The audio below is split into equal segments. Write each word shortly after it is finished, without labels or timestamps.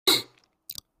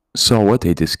So what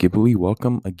day, Ghibli?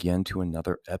 Welcome again to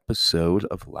another episode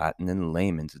of Latin in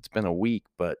Layman's. It's been a week,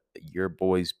 but your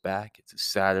boy's back. It's a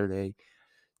Saturday.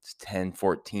 It's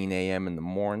 10:14 a.m. in the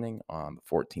morning on the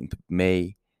 14th of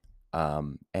May.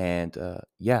 And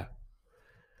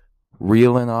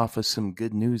reeling off of some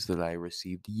good news that I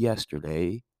received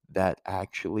yesterday that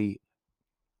actually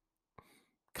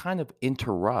kind of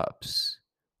interrupts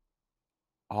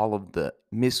all of the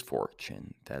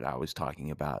misfortune that I was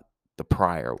talking about the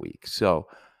prior week.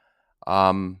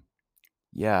 Um,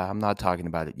 yeah, I'm not talking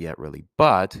about it yet, really,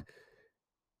 but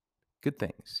good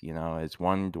things, as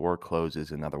one door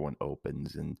closes, another one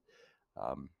opens,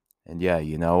 um, and yeah,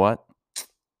 you know what?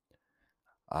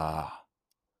 Uh,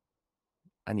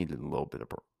 I needed a little bit of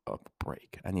a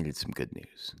break. I needed some good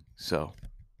news. So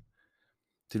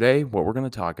today, what we're going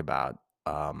to talk about,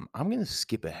 I'm going to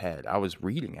skip ahead. I was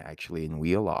reading actually in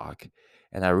Wheelock,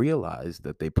 and I realized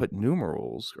that they put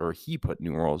numerals, or he put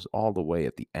numerals, all the way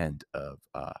at the end of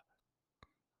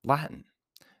Latin.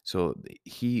 So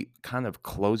he kind of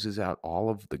closes out all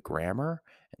of the grammar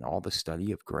and all the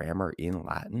study of grammar in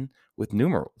Latin with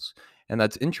numerals. And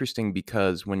that's interesting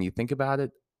because when you think about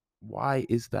it, why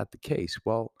is that the case?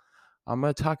 Well, I'm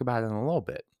going to talk about it in a little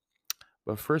bit.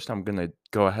 But first, I'm going to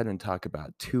go ahead and talk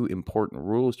about two important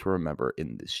rules to remember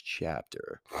in this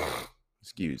chapter.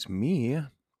 Excuse me.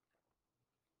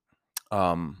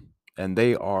 And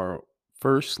they are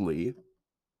firstly,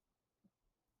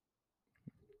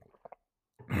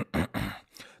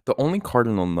 the only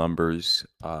cardinal numbers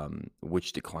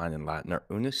which decline in Latin are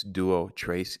unus, duo,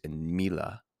 tres, and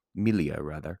milia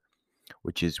rather,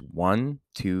 which is one,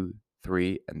 two,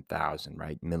 three, and thousand,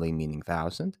 right? Milli meaning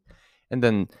thousand. And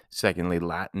then secondly,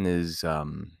 Latin is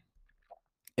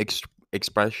ex-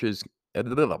 expresses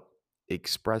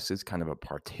expresses kind of a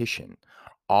partition,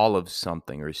 all of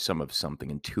something or some of something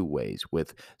in two ways,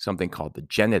 with something called the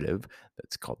genitive,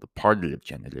 that's called the partitive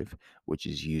genitive, which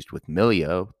is used with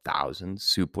milia, thousands,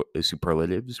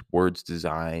 superlatives, words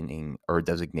designing or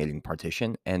designating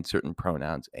partition, and certain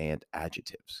pronouns and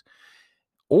adjectives.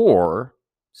 Or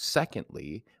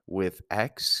secondly, with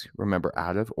X, remember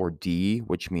out of, or D,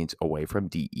 which means away from,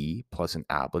 DE, plus an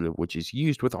ablative, which is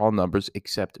used with all numbers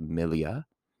except milia,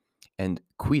 and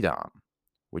quidam,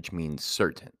 which means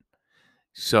certain.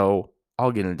 So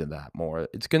I'll get into that more.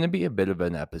 It's going to be a bit of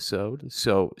an episode,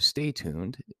 so stay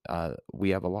tuned. We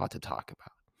have a lot to talk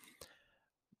about.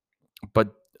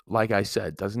 But like I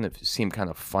said, doesn't it seem kind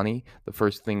of funny? The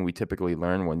first thing we typically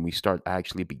learn when we start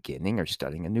actually beginning or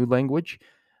studying a new language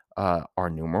are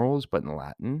numerals, but in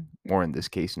Latin, or in this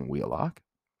case in Wheelock,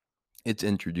 it's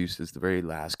introduced as the very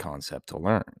last concept to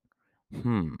learn.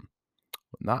 Hmm.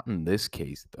 Not in this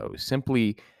case, though.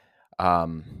 Simply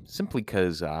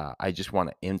because I just want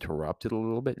to interrupt it a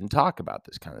little bit and talk about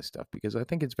this kind of stuff because I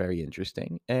think it's very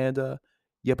interesting. And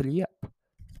Yippity yep.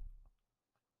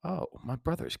 Oh, my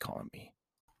brother's calling me.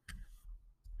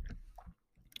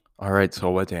 All right, so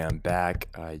what day I'm back.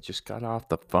 I just got off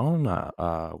the phone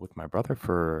with my brother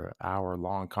for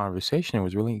hour-long conversation. It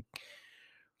was really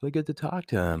good to talk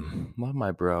to him. Love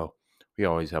my bro. We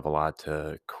always have a lot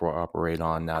to cooperate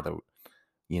on now that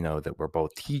that we're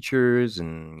both teachers,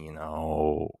 and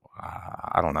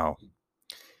I don't know.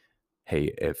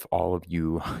 Hey, if all of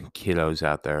you kiddos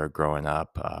out there are growing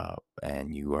up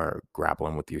and you are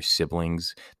grappling with your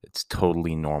siblings, it's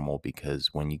totally normal because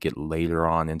when you get later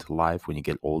on into life, when you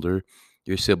get older,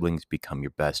 your siblings become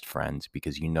your best friends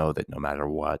because you know that no matter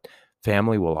what,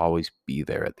 family will always be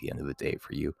there at the end of the day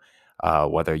for you,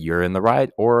 whether you're in the right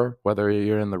or whether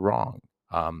you're in the wrong.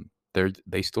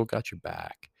 They still got your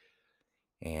back.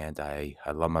 And I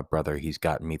love my brother. He's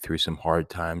gotten me through some hard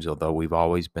times, although we've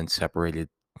always been separated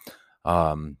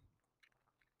um,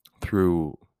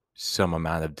 through some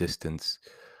amount of distance.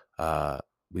 Uh,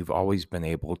 we've always been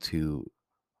able to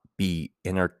be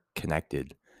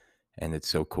interconnected, and it's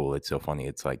so cool. It's so funny.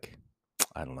 It's like,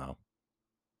 I don't know.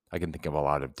 I can think of a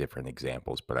lot of different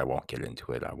examples, but I won't get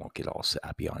into it. I won't get all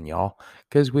sappy on y'all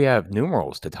because we have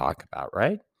numerals to talk about,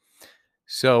 right?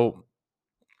 So,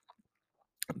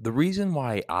 the reason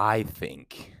why I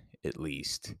think, at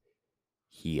least,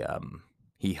 he um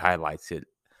he highlights it,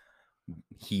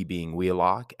 he being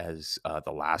Wheelock, as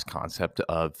the last concept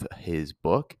of his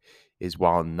book, is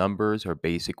while numbers are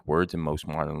basic words in most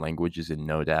modern languages and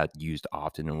no doubt used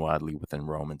often and widely within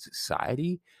Roman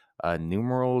society,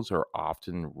 numerals are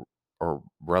often or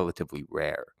relatively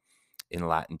rare in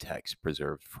Latin texts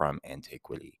preserved from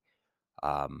antiquity.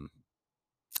 Um,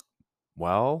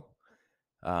 well,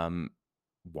 um,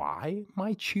 why,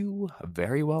 might you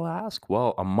very well ask?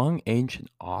 Well, among ancient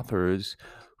authors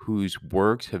whose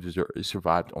works have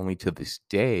survived only to this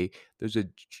day, there's a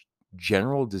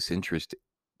general disinterest,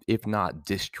 if not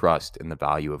distrust, in the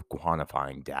value of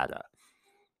quantifying data.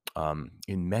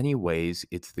 In many ways,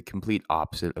 it's the complete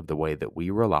opposite of the way that we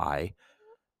rely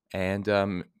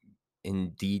and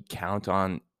indeed count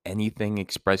on anything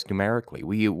expressed numerically.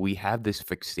 We have this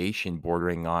fixation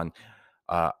bordering on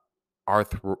uh,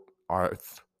 arthro-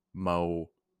 arithmophilia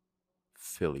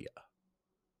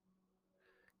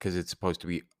because it's supposed to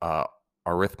be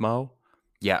arithmo.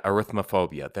 Yeah,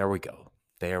 arithmophobia. There we go.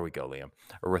 There we go, Liam.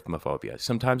 Arithmophobia.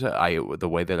 Sometimes the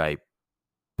way that I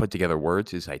put together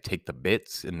words is I take the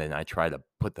bits and then I try to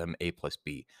put them A plus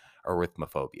B.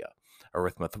 Arithmophobia.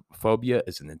 Arithmophobia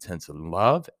is an intense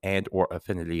love and or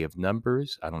affinity of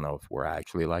numbers. I don't know if we're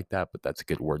actually like that, but that's a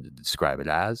good word to describe it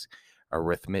as.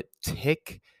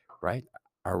 Arithmetic, right?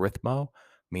 Arithmo,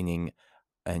 meaning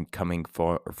and coming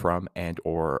from and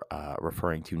or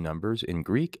referring to numbers in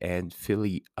Greek, and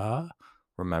philia,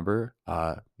 remember,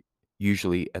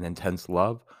 usually an intense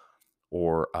love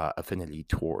or affinity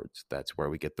towards. That's where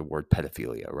we get the word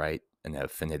pedophilia, right? An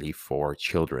affinity for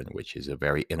children, which is a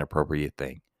very inappropriate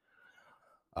thing.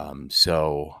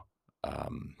 So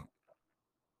um,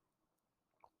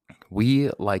 we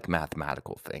like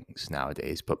mathematical things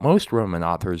nowadays, but most Roman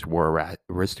authors were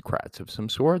aristocrats of some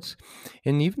sorts.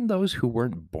 And even those who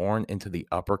weren't born into the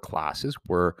upper classes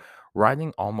were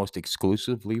writing almost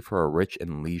exclusively for a rich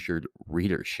and leisured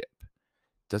readership.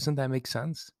 Doesn't that make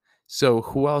sense? So,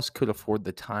 who else could afford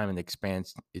the time and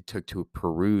expense it took to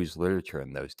peruse literature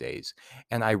in those days?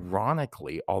 And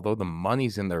ironically, although the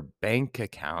monies in their bank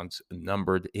accounts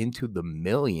numbered into the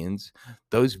millions,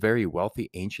 those very wealthy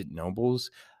ancient nobles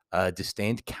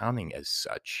disdained counting as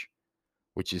such,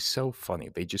 which is so funny.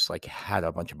 They just like had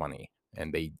a bunch of money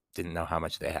and they didn't know how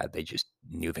much they had. They just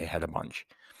knew they had a bunch.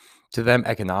 To them,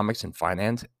 economics and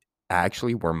finance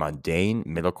actually were mundane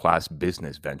middle class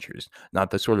business ventures, not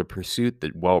the sort of pursuit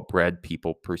that well bred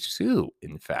people pursue,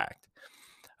 in fact.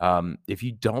 If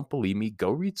you don't believe me,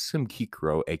 go read some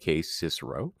Cicero, aka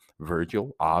Cicero,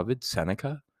 Virgil, Ovid,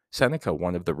 Seneca. Seneca,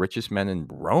 one of the richest men in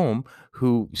Rome,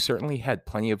 who certainly had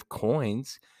plenty of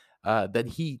coins that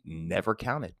he never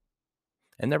counted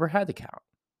and never had to count.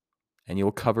 And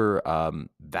you'll cover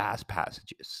vast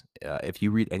passages. If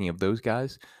you read any of those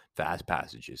guys, vast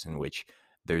passages in which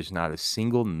there's not a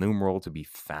single numeral to be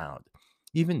found.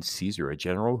 Even Caesar, a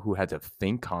general who had to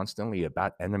think constantly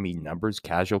about enemy numbers,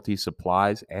 casualties,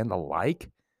 supplies, and the like.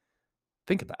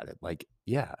 Think about it. Like,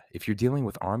 yeah, if you're dealing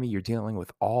with army, you're dealing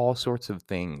with all sorts of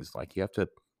things. Like, you have to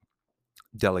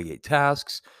delegate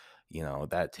tasks.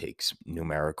 That takes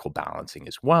numerical balancing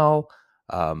as well.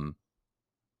 Um,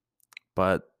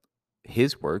 but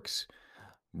his works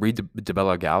Read De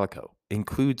Bella Gallico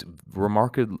includes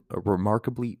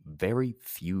remarkably very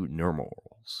few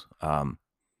numerals,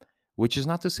 which is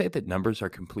not to say that numbers are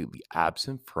completely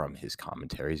absent from his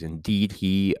commentaries. Indeed,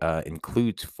 he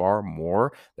includes far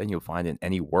more than you'll find in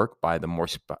any work by the more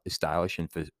stylish and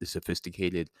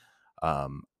sophisticated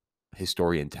um,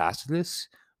 historian Tacitus.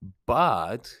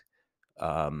 But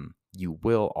you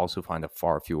will also find a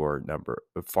far fewer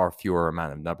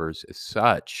amount of numbers as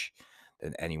such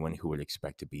than anyone who would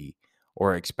expect to be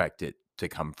or expect it to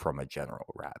come from a general,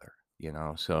 rather.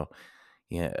 So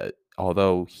yeah,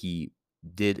 although he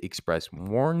did express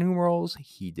more numerals,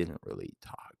 he didn't really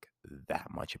talk that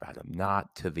much about them,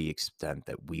 not to the extent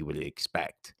that we would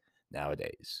expect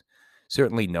nowadays.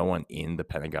 Certainly, no one in the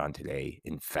Pentagon today,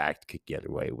 in fact, could get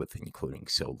away with including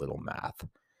so little math.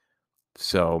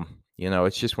 So,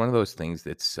 it's just one of those things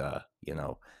that's,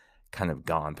 kind of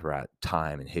gone throughout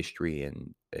time and history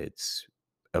and it's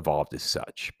evolved as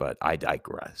such. But I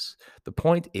digress. The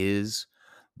point is,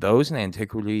 those in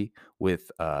antiquity with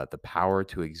the power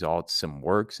to exalt some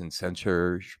works and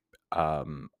censure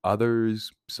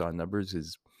others saw numbers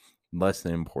as less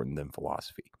than important than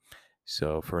philosophy.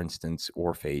 So, for instance,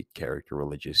 or fate, character,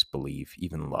 religious belief,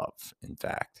 even love, in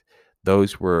fact.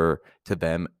 Those were to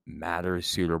them matters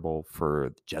suitable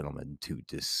for gentlemen to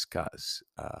discuss.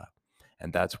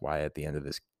 And that's why at the end of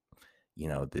this,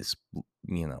 this,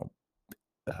 you know,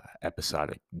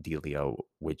 episodic dealio,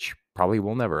 which probably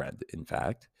will never end, in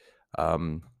fact.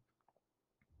 Um,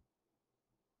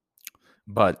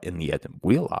 but in the end of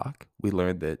Wheelock, we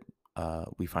learned that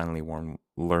we finally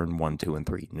learn 1, 2, and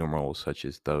 3 numerals, such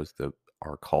as those that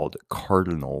are called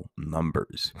cardinal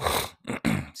numbers.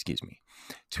 Excuse me.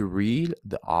 To read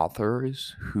the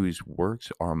authors whose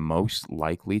works are most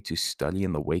likely to study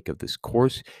in the wake of this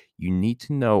course, you need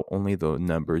to know only the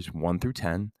numbers 1 through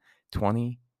 10,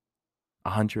 20,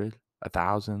 100,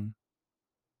 1,000,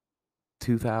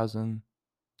 2,000,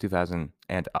 2,000,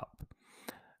 and up.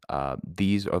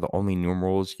 These are the only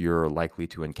numerals you're likely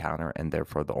to encounter, and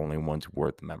therefore the only ones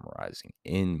worth memorizing,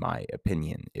 in my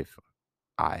opinion, if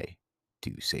I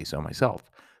do say so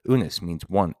myself. Unus means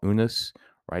one. Unus,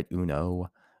 right? Uno,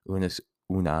 unus,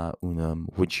 una, unum,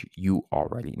 which you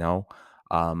already know.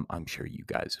 I'm sure you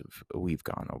guys we've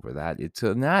gone over that. It's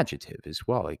an adjective as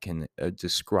well. It can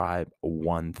describe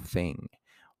one thing.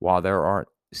 While there aren't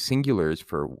singulars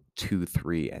for two,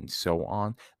 three, and so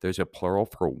on, there's a plural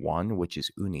for one, which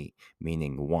is uni,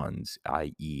 meaning ones,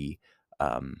 i.e.,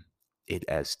 um, it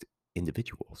est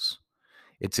individuals.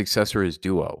 Its successor is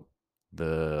duo,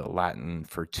 the Latin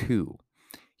for two.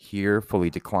 Here,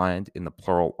 fully declined in the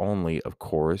plural only, of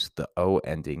course, the O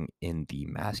ending in the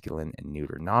masculine and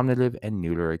neuter nominative and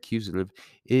neuter accusative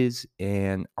is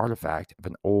an artifact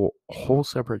of whole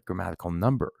separate grammatical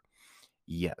number.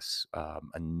 Yes, a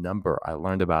number. I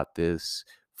learned about this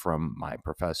from my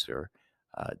professor,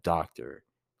 Dr.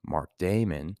 Mark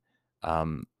Damon,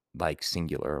 um, like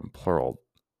singular and plural.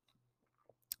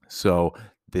 So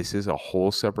this is a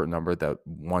whole separate number that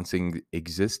once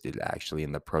existed actually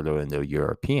in the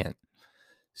Proto-Indo-European.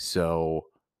 So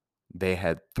they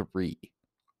had three: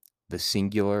 the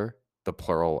singular, the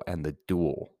plural, and the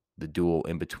dual. The dual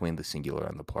in between the singular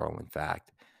and the plural, in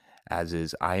fact, as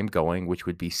is I am going, which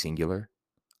would be singular.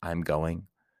 I'm going.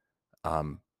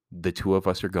 The two of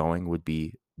us are going would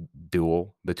be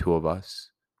dual, the two of us,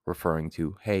 referring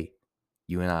to, hey,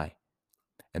 you and I.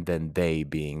 And then they,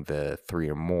 being the three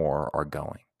or more, are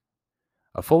going.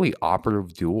 A fully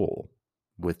operative dual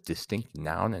with distinct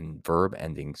noun and verb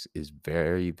endings is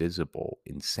very visible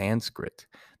in Sanskrit,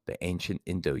 the ancient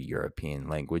Indo-European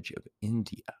language of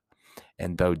India.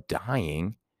 And though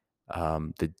dying,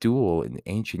 the dual in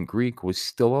ancient Greek was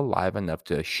still alive enough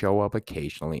to show up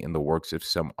occasionally in the works of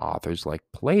some authors like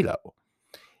Plato.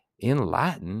 In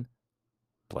Latin,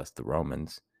 bless the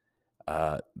Romans,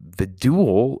 the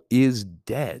dual is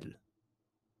dead.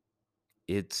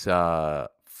 Its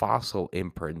fossil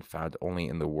imprint found only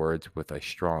in the words with a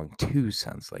strong two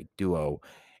sense, like duo,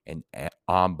 and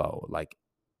ambo, like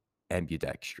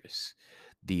ambidextrous.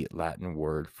 The Latin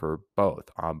word for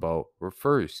both, ambo,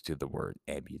 refers to the word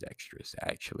ambidextrous,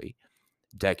 actually.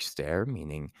 Dexter,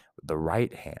 meaning the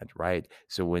right hand, right?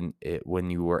 So when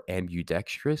you were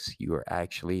ambidextrous, you were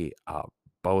actually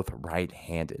both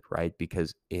right-handed, right?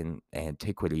 Because in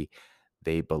antiquity,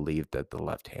 they believed that the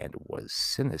left hand was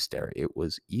sinister. It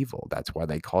was evil. That's why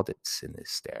they called it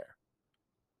sinister.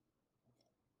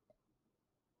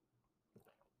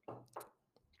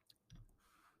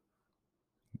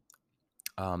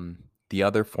 The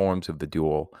other forms of the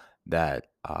dual that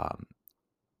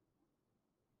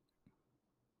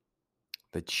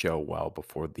show well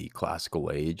before the classical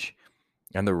age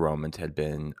and the Romans had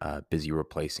been busy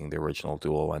replacing the original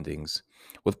dual endings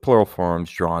with plural forms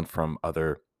drawn from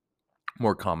other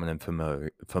more common and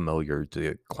familiar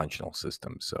declensional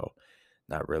systems. So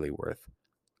not really worth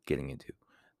getting into.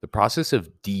 The process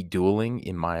of de-dueling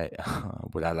in my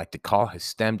what I like to call has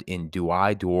stemmed in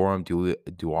duai, duorum,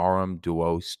 duarum,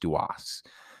 duos, duas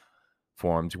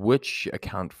forms, which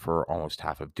account for almost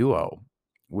half of duo,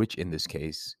 which in this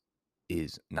case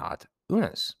is not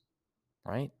unus,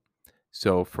 right?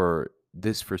 So for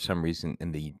some reason,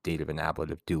 in the dative and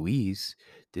ablative duis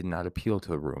did not appeal to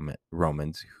the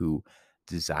Romans, who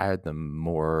desired the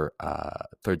more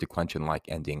third declension-like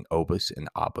ending obus and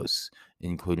abus,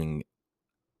 including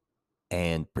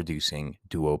and producing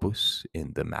duobus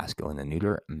in the masculine and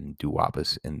neuter and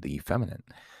duobus in the feminine.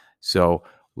 So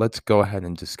let's go ahead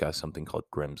and discuss something called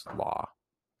Grimm's Law.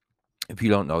 If you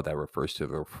don't know, that refers to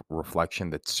the reflection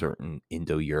that certain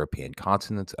Indo-European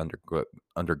consonants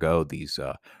undergo these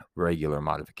regular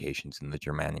modifications in the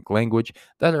Germanic language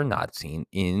that are not seen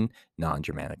in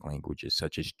non-Germanic languages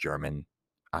such as German,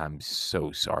 I'm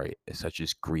so sorry, such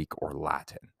as Greek or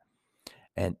Latin.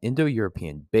 An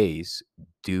Indo-European base,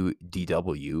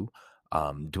 DW,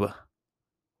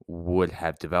 would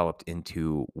have developed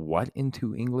into what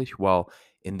into English? Well,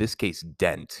 in this case,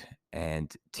 dent,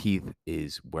 and teeth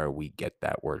is where we get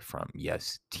that word from.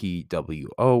 Yes,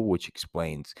 TWO, which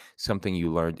explains something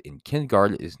you learned in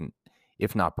kindergarten, isn't,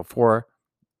 if not before,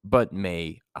 but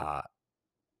may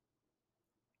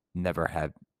never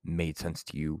have made sense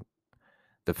to you.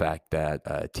 The fact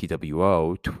that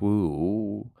TWO,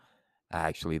 two,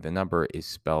 actually the number is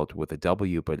spelled with a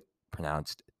W but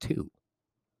pronounced two.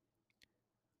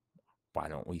 Why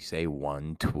don't we say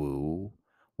one, two?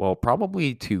 Well,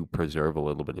 probably to preserve a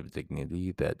little bit of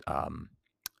dignity that,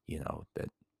 that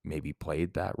maybe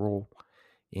played that role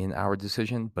in our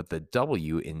decision. But the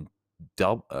W in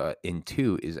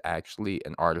two is actually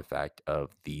an artifact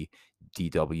of the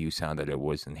DW sound that it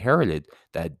was inherited.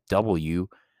 That W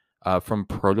from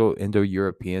Proto Indo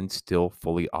European, still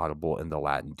fully audible in the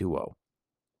Latin duo.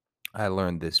 I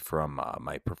learned this from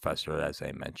my professor, as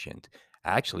I mentioned.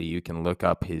 Actually, you can look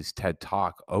up his TED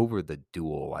talk over the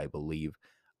dual, I believe,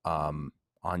 um,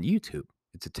 on YouTube.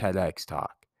 It's a TEDx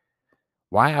talk.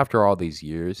 Why, after all these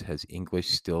years, has English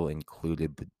still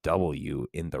included the W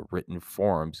in the written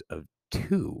forms of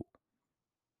two?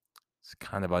 It's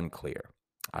kind of unclear.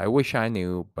 I wish I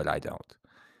knew, but I don't.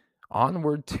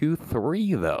 Onward to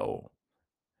three, though.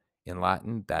 In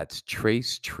Latin, that's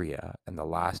tres tria, and the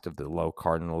last of the low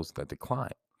cardinals that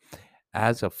decline.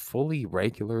 As a fully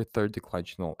regular third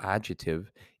declensional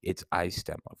adjective, it's I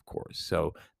stem, of course.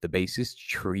 So the basis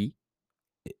tree,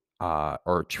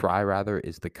 or try rather,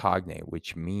 is the cognate,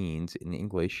 which means in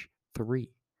English three.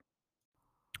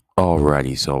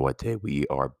 Alrighty, so what day we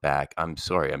are back. I'm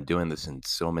sorry, I'm doing this in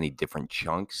so many different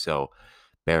chunks, so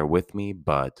bear with me,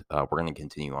 but we're going to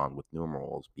continue on with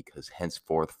numerals because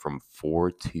henceforth from 4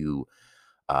 to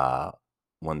uh,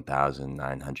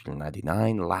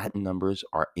 1999, Latin numbers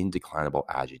are indeclinable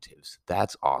adjectives.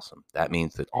 That's awesome. That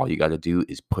means that all you got to do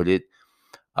is put it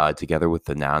together with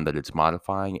the noun that it's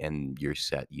modifying, and you're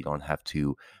set. You don't have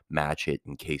to match it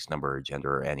in case number or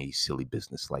gender or any silly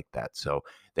business like that. So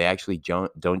they actually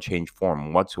don't change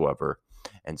form whatsoever.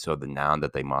 And so the noun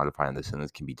that they modify in the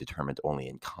sentence can be determined only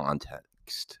in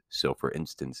context. So, for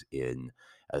instance, in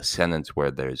a sentence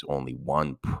where there's only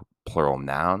one plural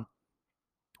noun,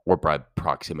 or by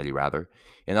proximity rather.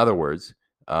 In other words,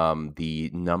 the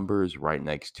numbers right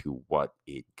next to what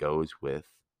it goes with,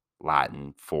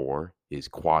 Latin 4 is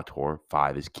quator,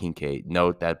 5 is quinque.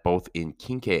 Note that both in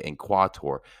quinque and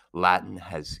quator, Latin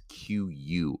has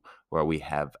QU, where we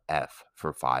have F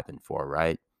for 5 and 4,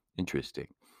 right? Interesting.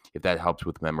 If that helps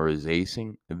with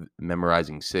memorizing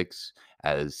 6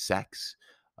 as sex,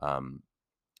 um,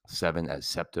 7 as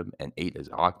septum, and 8 as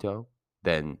octo,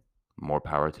 then more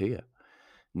power to you.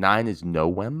 9 is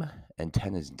noem and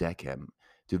 10 is decem.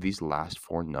 Do these last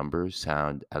four numbers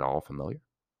sound at all familiar?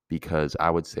 Because I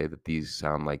would say that these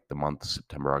sound like the months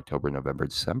September, October, November,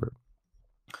 December.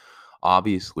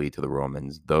 Obviously, to the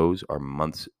Romans,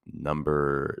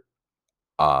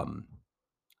 um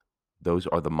those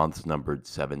are the months numbered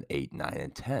 7, 8, 9,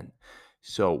 and 10.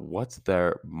 So what's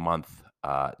their month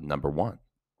number 1?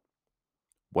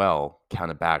 Well,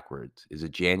 count it backwards. Is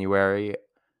it January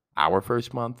our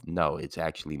first month? No, it's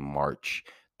actually March,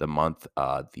 the month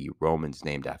the Romans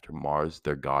named after Mars,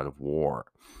 their god of war.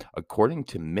 According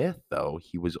to myth, though,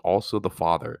 he was also the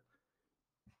father,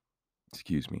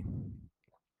 excuse me,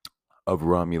 of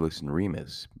Romulus and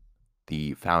Remus,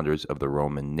 the founders of the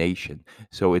Roman nation.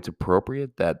 So it's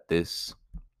appropriate that this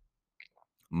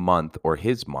month, or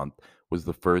his month, was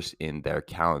the first in their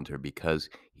calendar because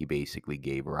he basically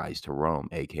gave rise to Rome,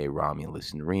 aka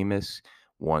Romulus and Remus.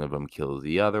 One of them kills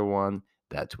the other one.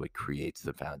 That's what creates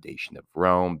the foundation of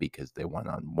Rome because they went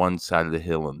on one side of the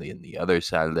hill and then the other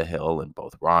side of the hill, and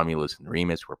both Romulus and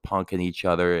Remus were punking each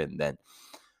other. And then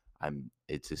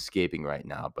it's escaping right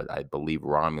now, but I believe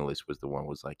Romulus was the one who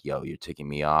was like, "Yo, you're ticking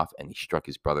me off," and he struck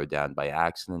his brother down by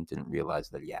accident. Didn't realize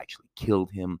that he actually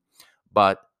killed him,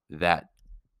 but that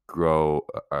grow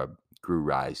grew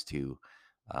rise to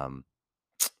um,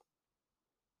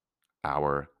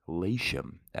 our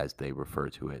Latium, as they refer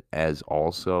to it. As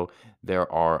also,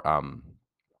 there are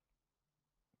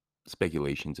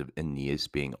speculations of Aeneas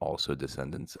being also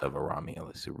descendants of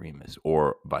Romulus and Remus,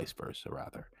 or vice versa,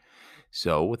 rather.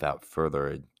 So, without further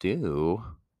ado,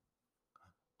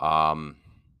 um,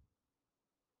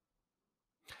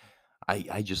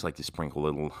 I just like to sprinkle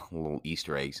little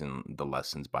Easter eggs in the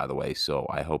lessons, by the way. So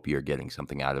I hope you're getting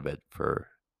something out of it for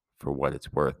what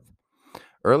it's worth.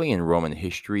 Early in Roman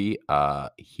history,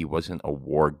 he wasn't a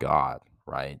war god,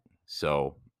 right?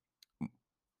 So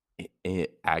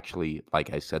it actually,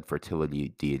 like I said,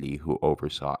 fertility deity who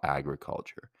oversaw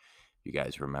agriculture. You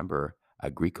guys remember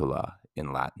agricola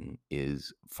in Latin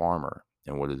is farmer.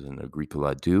 And what does an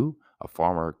agricola do? A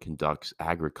farmer conducts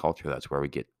agriculture. That's where we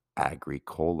get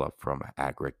agricola from,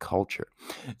 agriculture.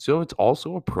 So it's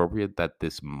also appropriate that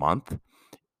this month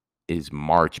is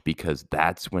March because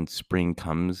that's when spring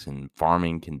comes and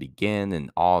farming can begin and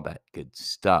all that good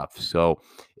stuff. So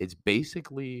it's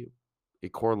basically,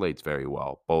 it correlates very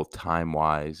well, both time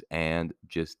wise and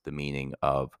just the meaning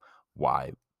of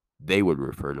why they would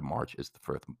refer to March as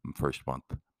the first month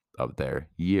of their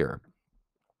year.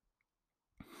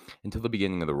 Until the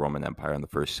beginning of the Roman Empire in the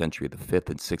first century, the fifth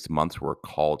and sixth months were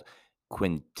called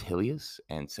quintilius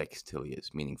and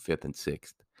sextilius, meaning fifth and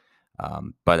sixth.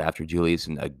 But after Julius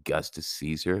and Augustus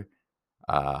Caesar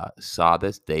saw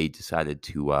this, they decided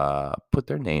to put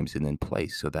their names in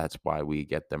place. So that's why we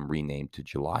get them renamed to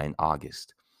July and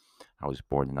August. I was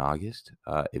born in August.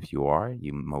 If you are,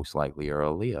 you most likely are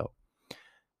a Leo.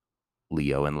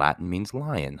 Leo in Latin means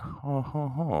lion. Ho, ho,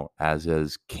 ho. As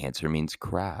is Cancer means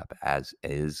crab. As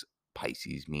is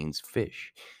Pisces means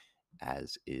fish.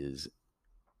 As is.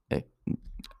 eh,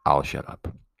 I'll shut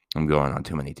up. I'm going on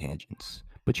too many tangents.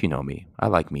 But you know me. I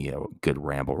like me a good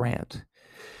ramble rant.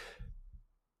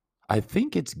 I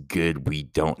think it's good we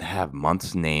don't have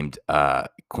months named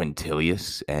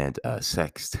Quintilius and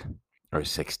Sext or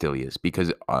Sextilius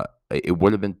because it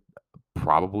would have been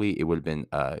it would have been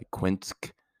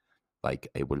Quinsk, like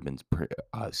it would have been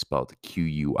spelled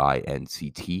Quinct,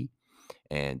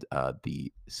 and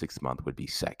the sixth month would be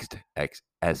Sext,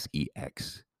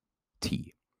 Sext.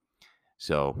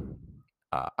 So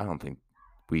I don't think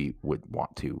we would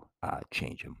want to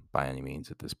change them by any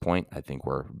means at this point. I think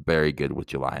we're very good with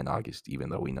July and August, even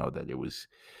though we know that it was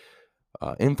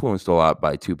influenced a lot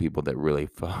by two people that really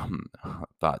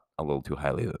thought a little too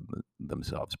highly of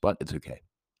themselves. But it's okay.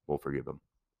 We'll forgive them.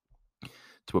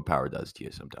 It's what power does to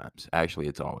you sometimes. Actually,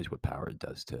 it's always what power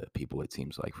does to people, it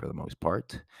seems like, for the most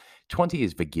part. 20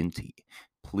 is Viginti.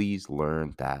 Please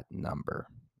learn that number.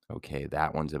 Okay,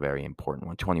 that one's a very important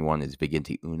one. 21 is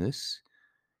Viginti Unus,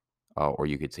 or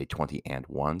you could say 20 and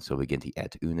 1. So Viginti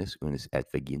et Unus, Unus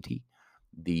et Viginti.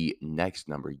 The next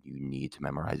number you need to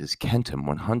memorize is Centum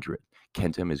 100.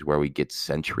 Centum is where we get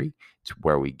century. It's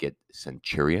where we get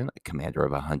centurion, a commander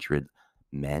of 100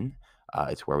 men.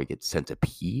 It's where we get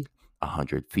centipede,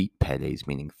 100 feet, pedes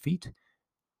meaning feet.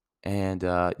 And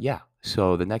yeah,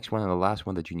 so the next one and the last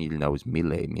one that you need to know is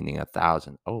mille, meaning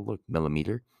 1,000. Oh, look,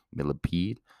 millimeter,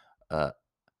 millipede, uh,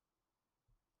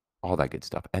 all that good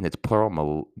stuff. And it's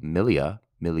plural millia,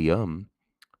 millium,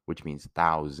 which means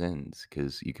thousands,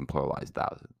 because you can pluralize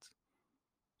thousands.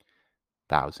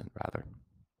 Thousand, rather.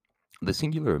 The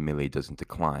singular of milli doesn't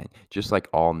decline, just like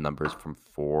all numbers from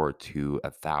 4 to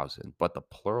 1,000, but the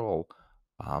plural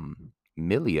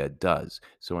millia does.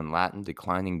 So in Latin,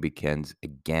 declining begins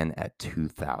again at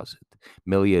 2,000.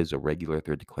 Millia is a regular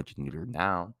third declension neuter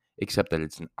noun, except that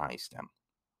it's an I stem.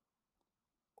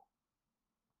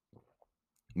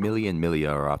 Millia and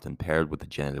millia are often paired with the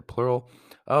genitive plural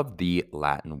of the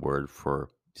Latin word for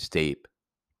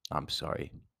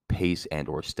pace and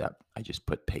or step. I just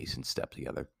put pace and step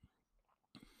together,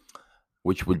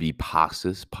 which would be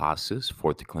passus,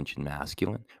 fourth declension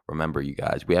masculine. Remember, you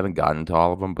guys, we haven't gotten into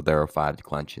all of them, but there are 5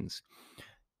 declensions.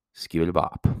 Skip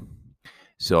bop.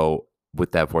 So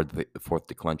with that fourth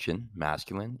declension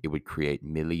masculine, it would create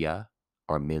milia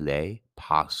or mille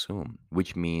possum,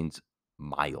 which means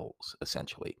miles,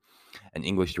 essentially, an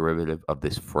English derivative of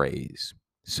this phrase.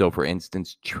 So, for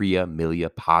instance, tria milia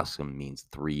possum means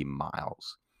 3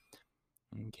 miles.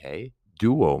 Okay.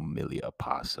 Duo milia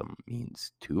possum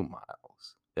means 2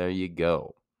 miles. There you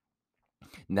go.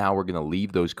 Now we're going to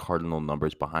leave those cardinal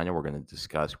numbers behind and we're going to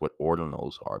discuss what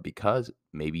ordinals are, because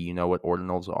maybe you know what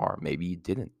ordinals are. Maybe you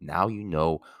didn't. Now you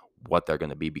know what they're going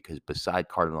to be, because beside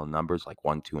cardinal numbers like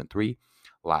 1, 2, and 3,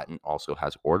 Latin also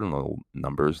has ordinal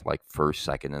numbers like first,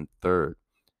 second, and third.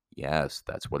 Yes,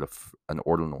 that's what an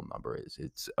ordinal number is.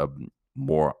 It's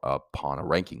more upon a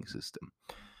ranking system.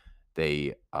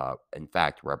 They, in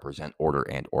fact, represent order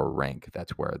and or rank.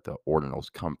 That's where the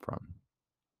ordinals come from.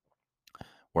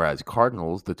 Whereas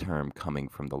cardinals, the term coming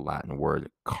from the Latin word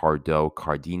cardo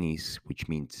cardinis, which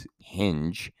means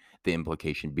hinge, the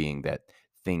implication being that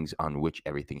things on which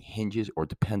everything hinges or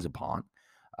depends upon.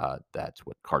 That's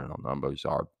what cardinal numbers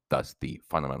are. Thus, the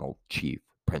fundamental chief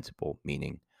principle,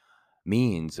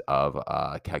 means of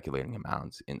calculating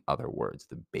amounts. In other words,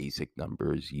 the basic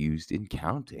numbers used in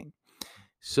counting.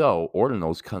 So,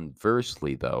 ordinals,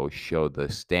 conversely, though, show the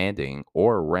standing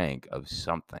or rank of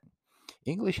something.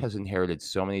 English has inherited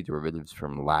so many derivatives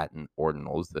from Latin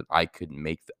ordinals that I could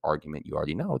make the argument you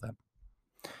already know them.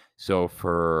 So,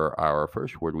 for our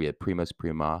first word, we had primus,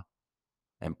 prima,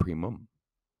 and primum,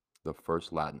 the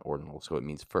first Latin ordinal. So, it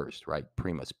means first, right?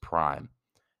 Primus, prime.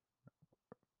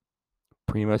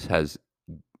 Primus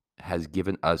has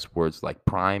given us words like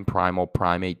prime, primal,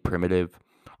 primate, primitive,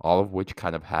 all of which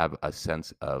kind of have a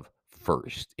sense of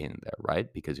first in there,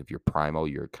 right? Because if you're primal,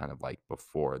 you're kind of like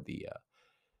before the,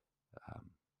 um,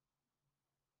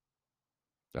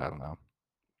 I don't know.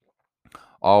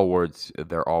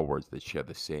 They're all words that share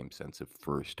the same sense of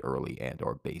first, early, and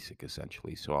or basic,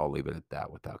 essentially. So I'll leave it at that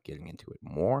without getting into it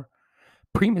more.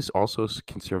 Primus also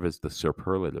can serve as the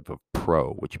superlative of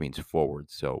pro, which means forward.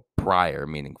 So prior,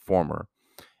 meaning former,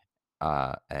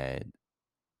 and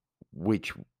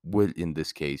which would in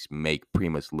this case make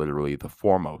primus literally the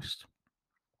foremost,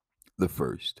 the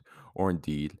first, or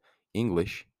indeed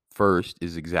English first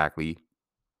is exactly,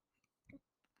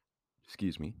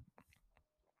 excuse me,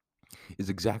 is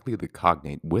exactly the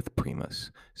cognate with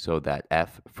primus. So that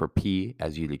F for P,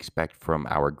 as you'd expect from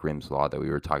our Grimm's law that we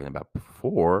were talking about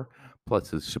before, plus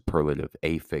the superlative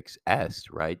affix S,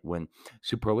 right? When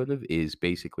superlative is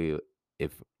basically,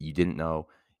 if you didn't know,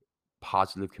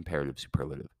 positive, comparative,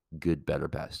 superlative, good, better,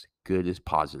 best. Good is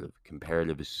positive,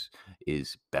 comparative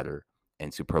is better,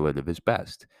 and superlative is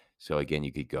best. So again,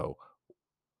 you could go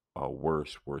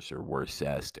worse, worser,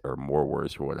 worsest, or more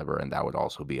worse, or whatever, and that would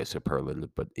also be a superlative,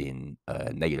 but in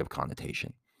a negative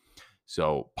connotation.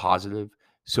 So positive,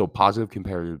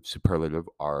 comparative, superlative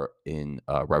are in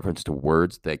reference to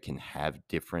words that can have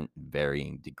different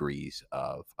varying degrees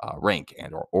of rank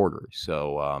and or order.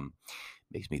 So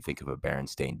makes me think of a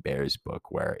Berenstain Bears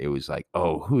book where it was like,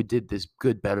 oh, who did this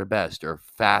good, better, best, or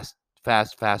fast,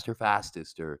 faster,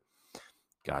 fastest, or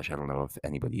gosh, I don't know if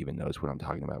anybody even knows what I'm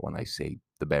talking about when I say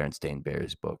the Berenstain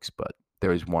Bears books, but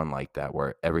there was one like that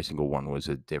where every single one was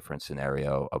a different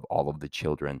scenario of all of the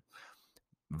children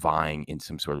vying in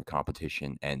some sort of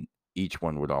competition, and each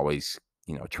one would always,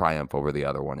 triumph over the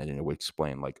other one, and it would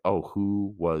explain like, oh,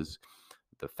 who was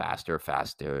the fastest, or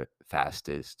faster,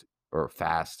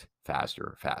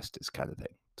 fastest kind of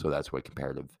thing. So that's what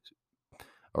comparative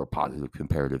or positive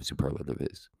comparative superlative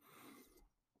is.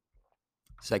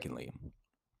 Secondly,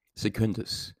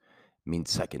 secundus means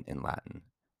second in Latin.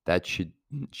 That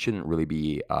shouldn't really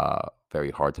be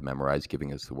very hard to memorize,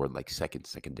 giving us the word like second,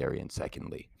 secondary, and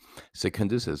secondly.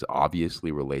 Secundus is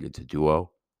obviously related to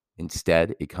duo.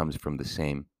 Instead, it comes from the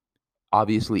same.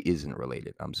 Obviously, isn't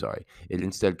related. I'm sorry. It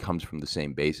instead comes from the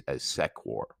same base as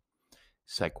sequor.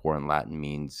 Sequor in Latin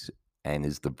means and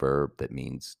is the verb that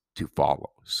means to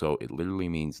follow. So it literally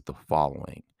means the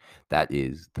following. That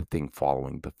is the thing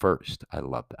following the first. I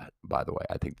love that, by the way.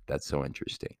 I think that's so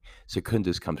interesting.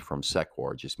 Secundus comes from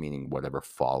sequor, just meaning whatever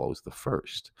follows the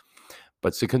first.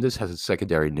 But secundus has a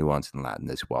secondary nuance in Latin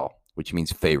as well, which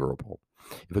means favorable.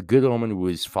 If a good omen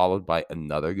was followed by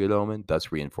another good omen,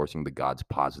 thus reinforcing the god's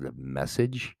positive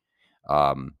message,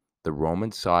 um, the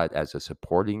Romans saw it as a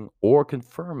supporting or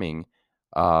confirming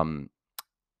um,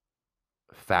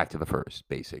 fact of the first,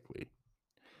 basically.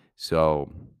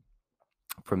 So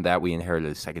from that, we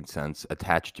inherited a second sense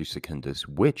attached to secundus,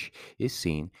 which is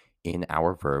seen in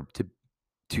our verb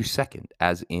to second,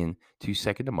 as in to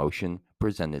second a motion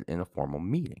presented in a formal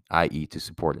meeting, i.e., to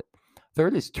support it.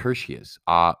 Third is tertius,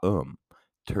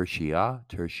 tertia,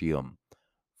 tertium,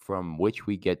 from which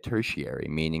we get tertiary,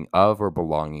 meaning of or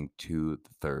belonging to the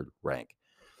third rank.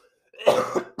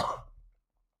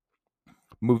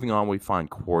 Moving on, we find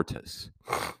quartus.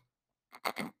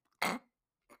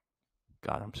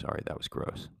 God, I'm sorry, that was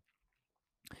gross.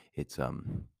 It's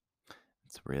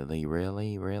really,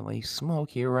 really, really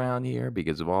smoky around here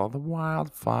because of all the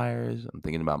wildfires. I'm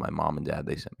thinking about my mom and dad.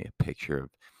 They sent me a picture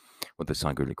of what the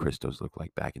Sangre de Cristos look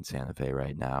like back in Santa Fe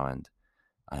right now, and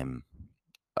I'm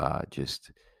uh,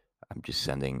 just I'm just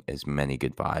sending as many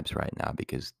good vibes right now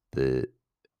because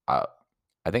uh,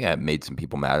 I think I made some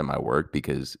people mad at my work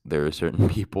because there are certain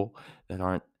people that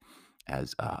aren't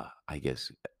as I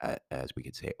guess as we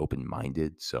could say open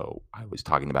minded. So I was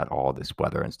talking about all this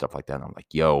weather and stuff like that. And I'm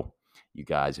like, yo, you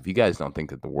guys, if you guys don't think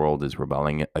that the world is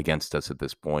rebelling against us at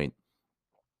this point,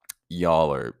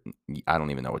 y'all are I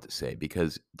don't even know what to say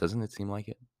because doesn't it seem like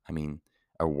it? I mean,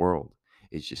 our world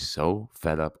is just so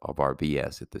fed up of our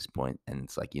BS at this point, and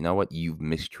it's like, you know what? You've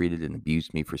mistreated and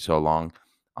abused me for so long.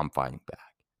 I'm fighting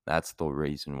back. That's the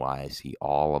reason why I see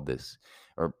all of this,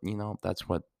 or that's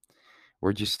what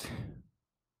we're just.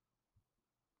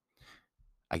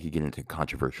 I could get into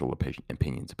controversial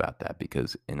opinions about that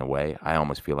because, in a way, I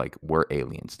almost feel like we're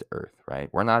aliens to Earth, right?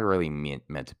 We're not really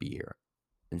meant to be here.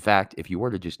 In fact, if you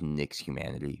were to just nix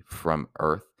humanity from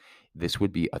Earth, this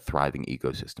would be a thriving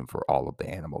ecosystem for all of the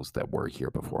animals that were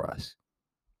here before us.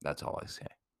 That's all I say.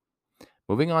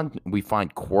 Moving on, we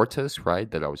find quartus, right,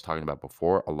 that I was talking about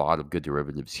before. A lot of good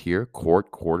derivatives here.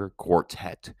 Quart, quarter,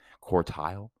 quartet,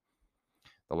 quartile.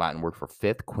 The Latin word for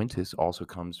fifth, quintus, also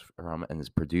comes from and is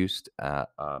produced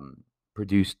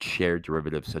shared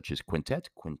derivatives such as quintet,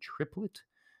 quintriplet,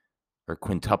 or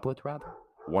quintuplet rather,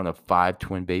 one of five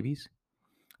twin babies.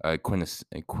 Quintessence,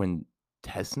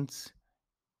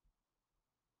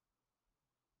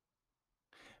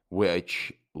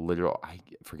 which literal I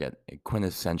forget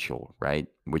quintessential, right?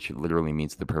 Which literally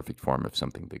means the perfect form of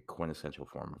something, the quintessential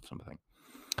form of something.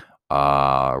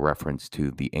 Reference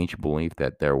to the ancient belief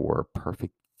that there were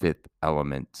perfect fifth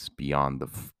elements beyond the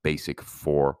basic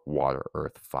four: water,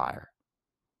 earth, fire,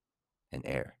 and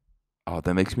air. Oh,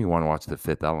 that makes me want to watch The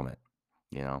Fifth Element.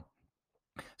 You know,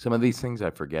 some of these things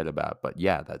I forget about, but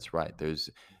yeah, that's right. There's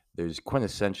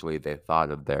quintessentially they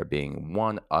thought of there being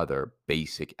one other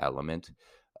basic element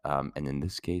And in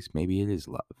this case, maybe it is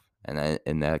love. And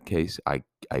in that case, I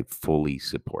fully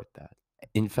support that.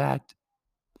 In fact,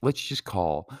 let's just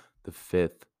call the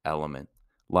fifth element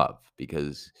love,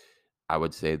 because I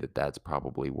would say that that's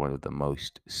probably one of the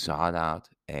most sought out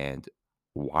and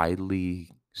widely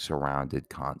surrounded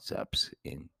concepts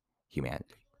in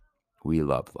humanity. We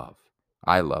love love.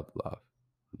 I love love.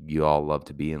 You all love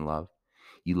to be in love.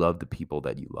 You love the people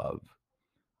that you love.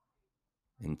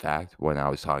 In fact, when I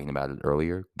was talking about it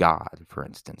earlier, God, for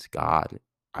instance, God,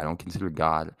 I don't consider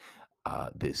God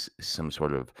this some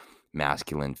sort of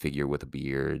masculine figure with a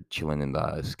beard chilling in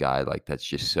the sky. Like, that's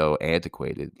just so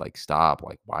antiquated. Like, stop.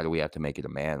 Like, why do we have to make it a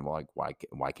man? Like, why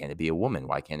can't it be a woman?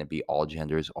 Why can't it be all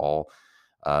genders, all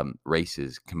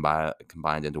races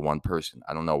combined into one person?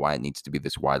 I don't know why it needs to be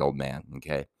this white old man.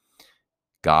 Okay,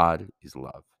 God is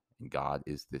love, and God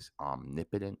is this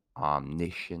omnipotent,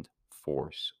 omniscient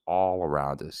force all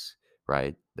around us,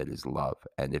 right? That is love.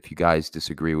 And if you guys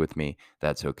disagree with me,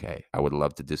 that's okay. I would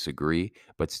love to disagree,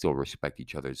 but still respect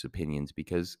each other's opinions,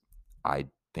 because I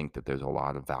think that there's a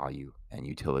lot of value and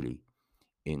utility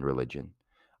in religion.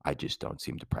 I just don't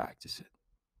seem to practice it.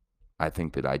 I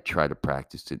think that I try to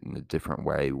practice it in a different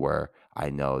way where I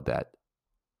know that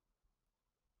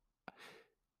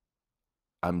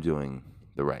I'm doing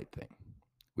the right thing.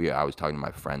 I was talking to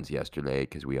my friends yesterday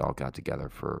because we all got together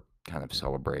for kind of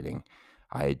celebrating.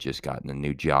 I had just gotten a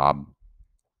new job,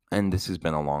 and this has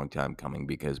been a long time coming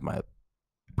because my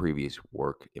previous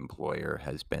work employer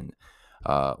has been,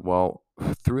 well,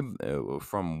 through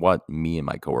from what me and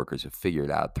my coworkers have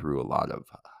figured out through a lot of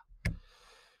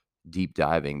deep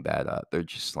diving, that they're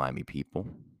just slimy people.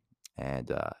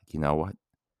 And you know what?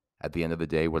 At the end of the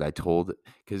day, what I told,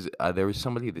 because there was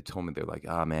somebody that told me, they're like,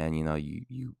 "Ah, man,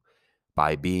 you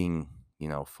by being,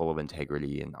 full of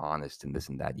integrity and honest and this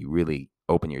and that, you really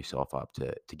open yourself up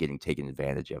to getting taken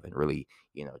advantage of and really,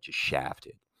 just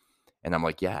shafted." And I'm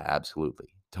like, yeah,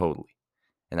 absolutely, totally.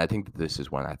 And I think that this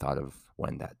is when I thought of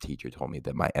when that teacher told me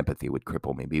that my empathy would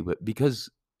cripple me, but because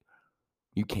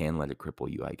you can let it cripple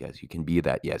you, I guess. You can be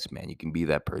that yes man. You can be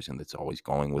that person that's always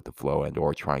going with the flow and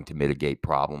or trying to mitigate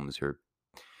problems or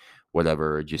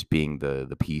whatever, or just being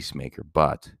the peacemaker.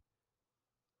 But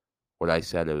what I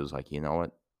said, it was like, you know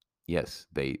what? Yes,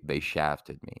 they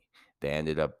shafted me. They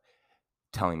ended up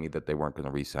telling me that they weren't going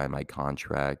to re-sign my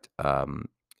contract,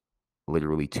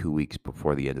 literally 2 weeks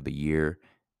before the end of the year,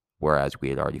 whereas we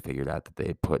had already figured out that they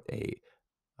had put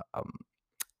um,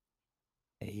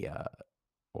 a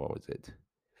what was it?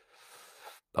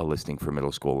 A listing for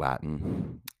middle school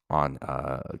Latin on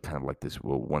kind of like this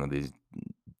one of these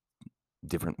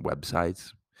different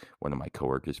websites. One of my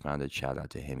coworkers found it. Shout out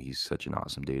to him. He's such an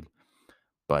awesome dude.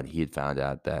 But he had found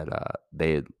out that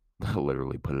they had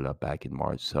literally put it up back in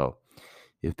March. So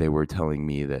if they were telling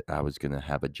me that I was going to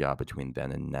have a job between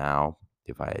then and now,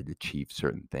 if I had achieved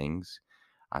certain things,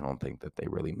 I don't think that they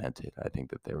really meant it. I think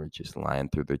that they were just lying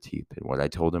through their teeth. And what I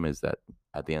told them is that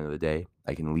at the end of the day,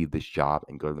 I can leave this job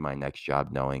and go to my next job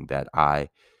knowing that I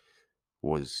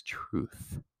was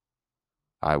truth.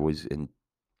 I was in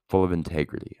full of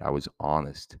integrity. I was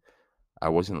honest. I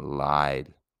wasn't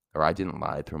lied, or I didn't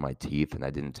lie through my teeth, and I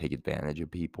didn't take advantage of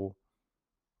people.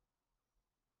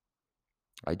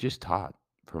 I just taught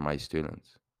for my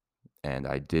students, and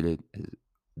I did it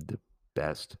the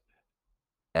best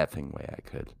effing way I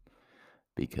could,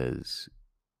 because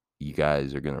you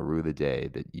guys are going to rue the day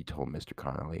that you told Mr.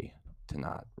 Connolly to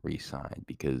not resign,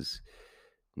 because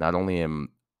not only am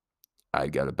I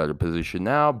got a better position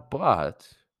now, but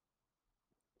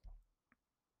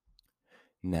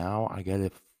now I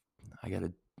gotta, I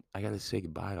gotta say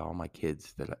goodbye to all my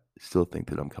kids that still think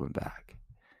that I'm coming back.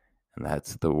 And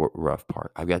that's the rough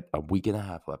part. I've got a week and a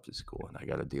half left of school, and I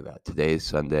got to do that. Today is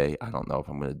Sunday. I don't know if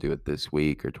I'm going to do it this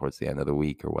week or towards the end of the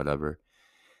week or whatever.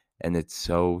 And it's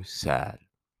so sad.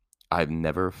 I've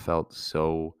never felt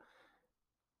so,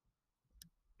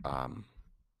 um,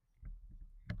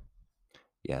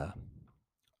 yeah,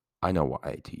 I know why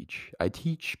I teach. I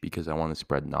teach because I want to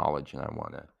spread knowledge, and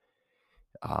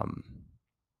um,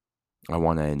 I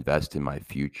want to invest in my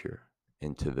future,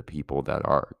 into the people that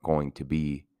are going to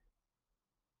be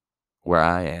where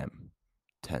I am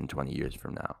 10, 20 years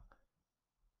from now.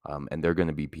 And they're going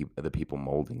to be the people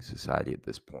molding society at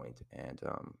this point. And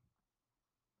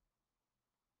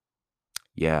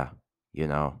yeah, you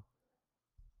know,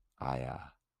 I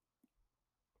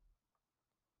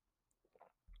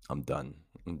I'm done.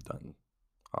 I'm done.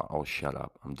 I'll shut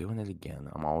up. I'm doing it again.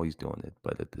 I'm always doing it,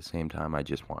 but at the same time, I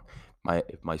just want my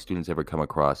if my students ever come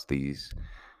across these,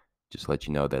 just let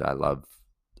you know that I love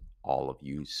all of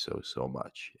you so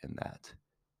much, and that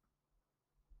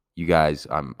You guys,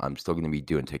 I'm still gonna be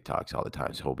doing TikToks all the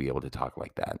time, so we'll be able to talk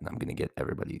like that, and I'm gonna get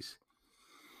everybody's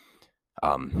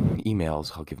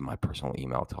emails. I'll give my personal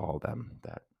email to all of them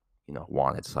that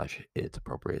want it slash it's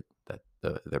appropriate that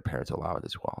their parents allow it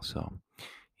as well. So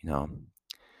you know,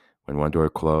 when one door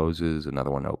closes,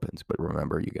 another one opens. But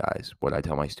remember, you guys, what I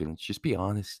tell my students: just be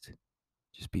honest.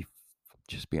 Just be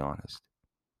just be honest,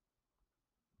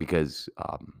 because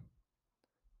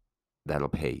that'll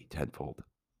pay tenfold.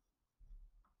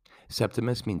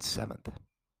 Septimus means seventh.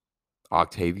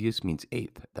 Octavius means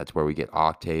eighth. That's where we get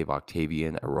Octave,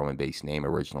 Octavian, a Roman-based name,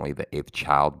 originally the eighth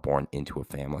child born into a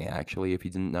family. Actually, if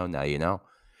you didn't know, now you know.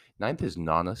 Ninth is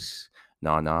Nonus,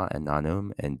 Nana, and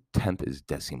Nanum, and 10th is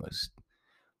Decimus.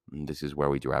 And this is where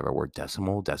we derive our word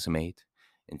decimal, decimate.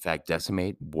 In fact,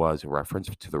 decimate was a reference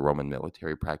to the Roman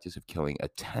military practice of killing a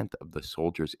tenth of the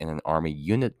soldiers in an army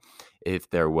unit if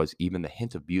there was even the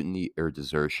hint of mutiny or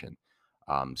desertion.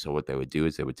 So what they would do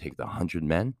is they would take the 100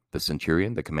 men, the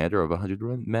centurion, the commander of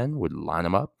 100 men, would line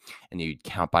them up, and you'd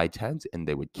count by tens, and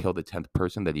they would kill the 10th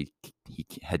person that he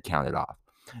had counted off.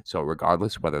 So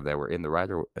regardless whether they were in the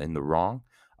right or in the wrong,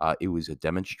 it was a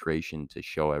demonstration to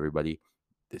show everybody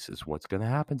this is what's going to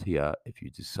happen to you if you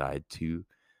decide to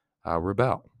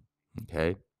rebel.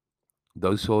 Okay.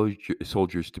 Those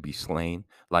soldiers to be slain,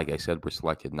 like I said, were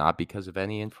selected not because of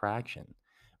any infraction,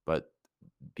 but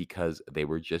because they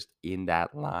were just in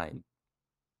that line,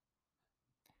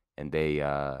 and they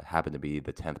happened to be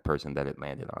the 10th person that it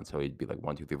landed on. So it'd be like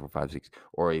 1, 2, 3, 4, 5, 6,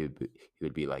 or it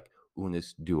would be like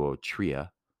unus duo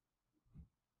tria,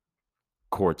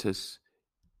 quartus,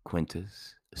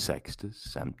 quintus,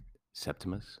 sextus,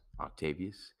 septimus,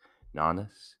 octavius,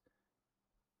 nonus,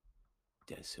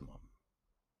 decimum.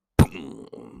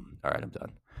 Boom. All right, I'm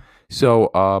done.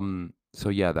 So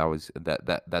yeah,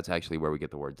 that's actually where we get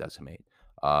the word decimate.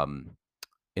 Um,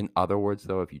 in other words,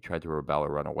 though, if you tried to rebel or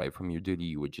run away from your duty,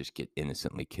 you would just get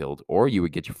innocently killed, or you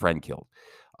would get your friend killed.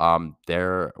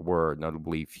 There were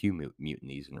notably few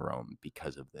mutinies in Rome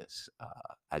because of this,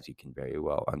 as you can very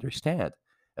well understand.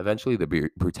 Eventually, the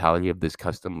brutality of this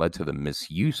custom led to the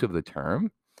misuse of the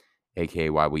term, aka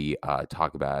why we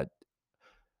talk about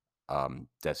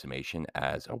decimation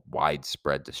as a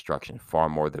widespread destruction, far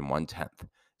more than 1/10.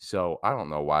 So I don't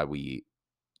know why we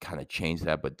kind of changed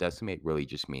that, but decimate really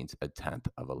just means a tenth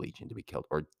of a legion to be killed,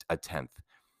 or a tenth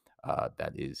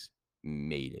that is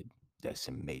mated,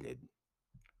 decimated.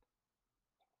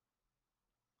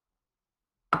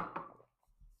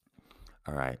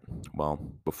 All right.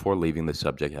 Well, before leaving the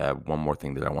subject, I have one more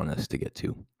thing that I want us to get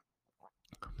to.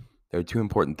 There are two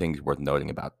important things worth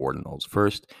noting about ordinals.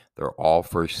 First, they're all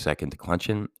first, second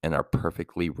declension and are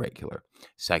perfectly regular.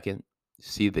 Second,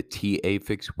 see the T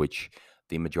affix, which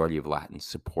the majority of Latin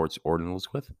supports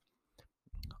ordinals with.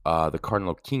 The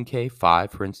cardinal quinque,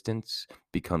 5, for instance,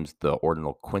 becomes the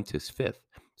ordinal quintus, 5th.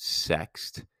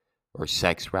 Sext, or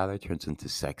sex rather, turns into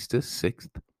sextus,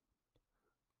 6th.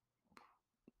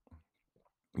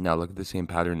 Now look at the same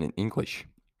pattern in English,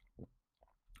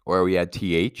 where we add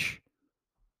th,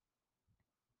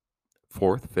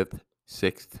 4th, 5th,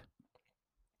 6th,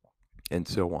 and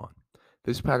so on.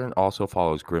 This pattern also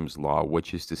follows Grimm's law,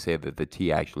 which is to say that the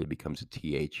T actually becomes a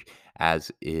TH,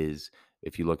 as is,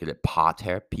 if you look at it,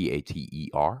 pater,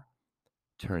 Pater,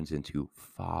 turns into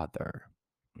father.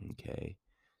 Okay.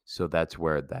 So that's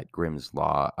where that Grimm's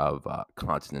law of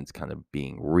consonants kind of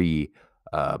being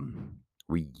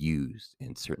reused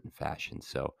in certain fashion.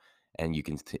 So, and you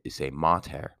can say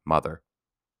mater, mother.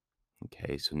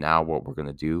 Okay. So now what we're going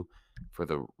to do for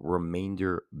the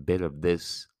remainder bit of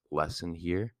this lesson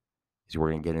here is we're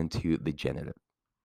going to get into the genitive.